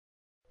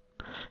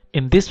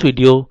In this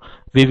video,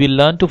 we will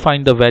learn to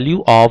find the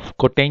value of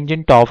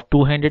cotangent of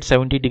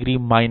 270 degree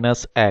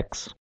minus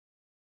x.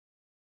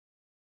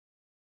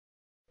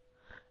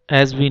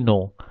 As we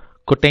know,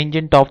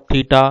 cotangent of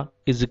theta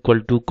is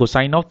equal to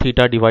cosine of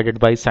theta divided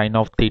by sine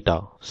of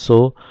theta.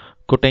 So,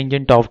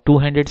 cotangent of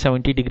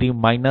 270 degree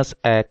minus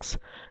x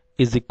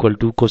is equal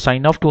to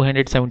cosine of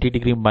 270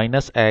 degree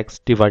minus x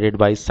divided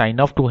by sine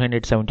of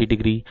 270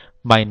 degree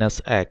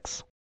minus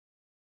x.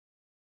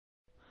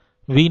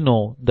 We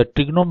know the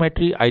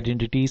trigonometry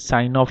identity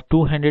sine of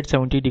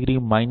 270 degree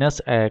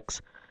minus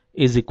x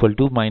is equal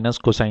to minus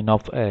cosine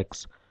of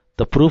x.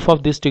 The proof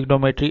of this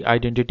trigonometry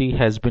identity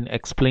has been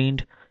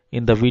explained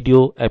in the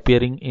video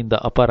appearing in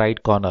the upper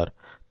right corner.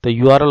 The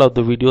URL of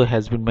the video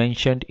has been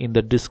mentioned in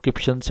the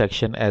description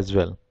section as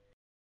well.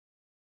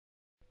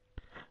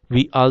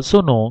 We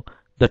also know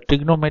the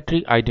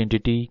trigonometry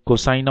identity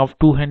cosine of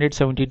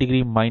 270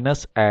 degree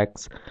minus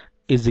x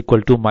is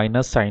equal to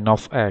minus sine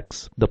of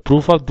x. The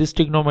proof of this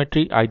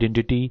trigonometry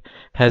identity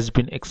has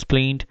been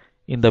explained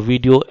in the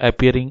video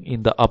appearing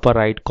in the upper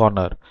right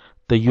corner.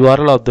 The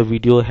URL of the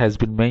video has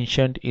been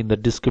mentioned in the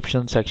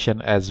description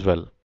section as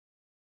well.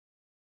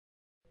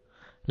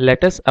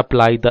 Let us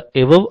apply the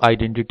above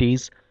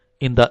identities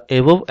in the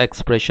above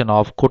expression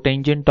of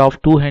cotangent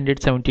of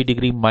 270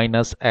 degree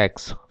minus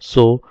x.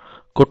 So,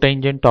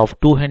 cotangent of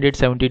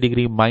 270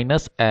 degree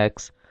minus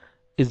x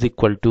is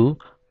equal to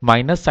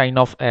minus sine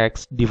of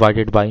x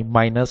divided by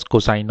minus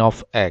cosine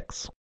of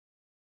x.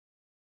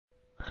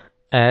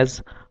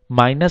 As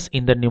minus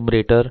in the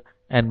numerator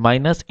and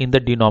minus in the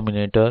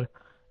denominator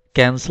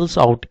cancels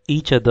out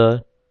each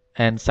other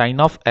and sine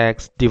of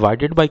x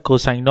divided by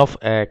cosine of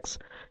x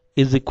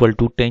is equal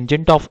to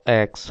tangent of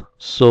x.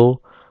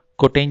 So,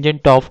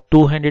 cotangent of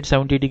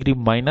 270 degree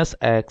minus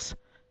x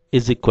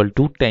is equal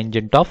to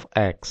tangent of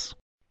x.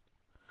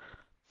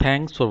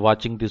 Thanks for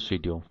watching this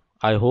video.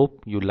 I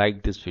hope you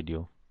liked this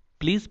video.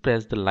 Please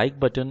press the like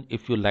button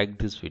if you liked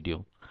this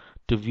video.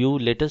 To view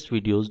latest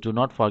videos, do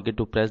not forget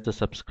to press the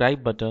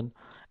subscribe button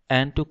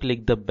and to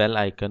click the bell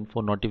icon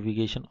for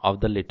notification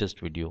of the latest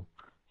video.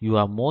 You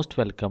are most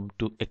welcome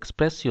to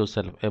express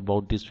yourself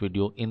about this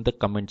video in the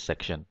comment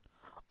section,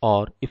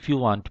 or if you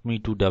want me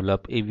to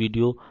develop a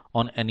video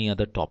on any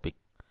other topic.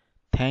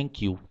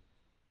 Thank you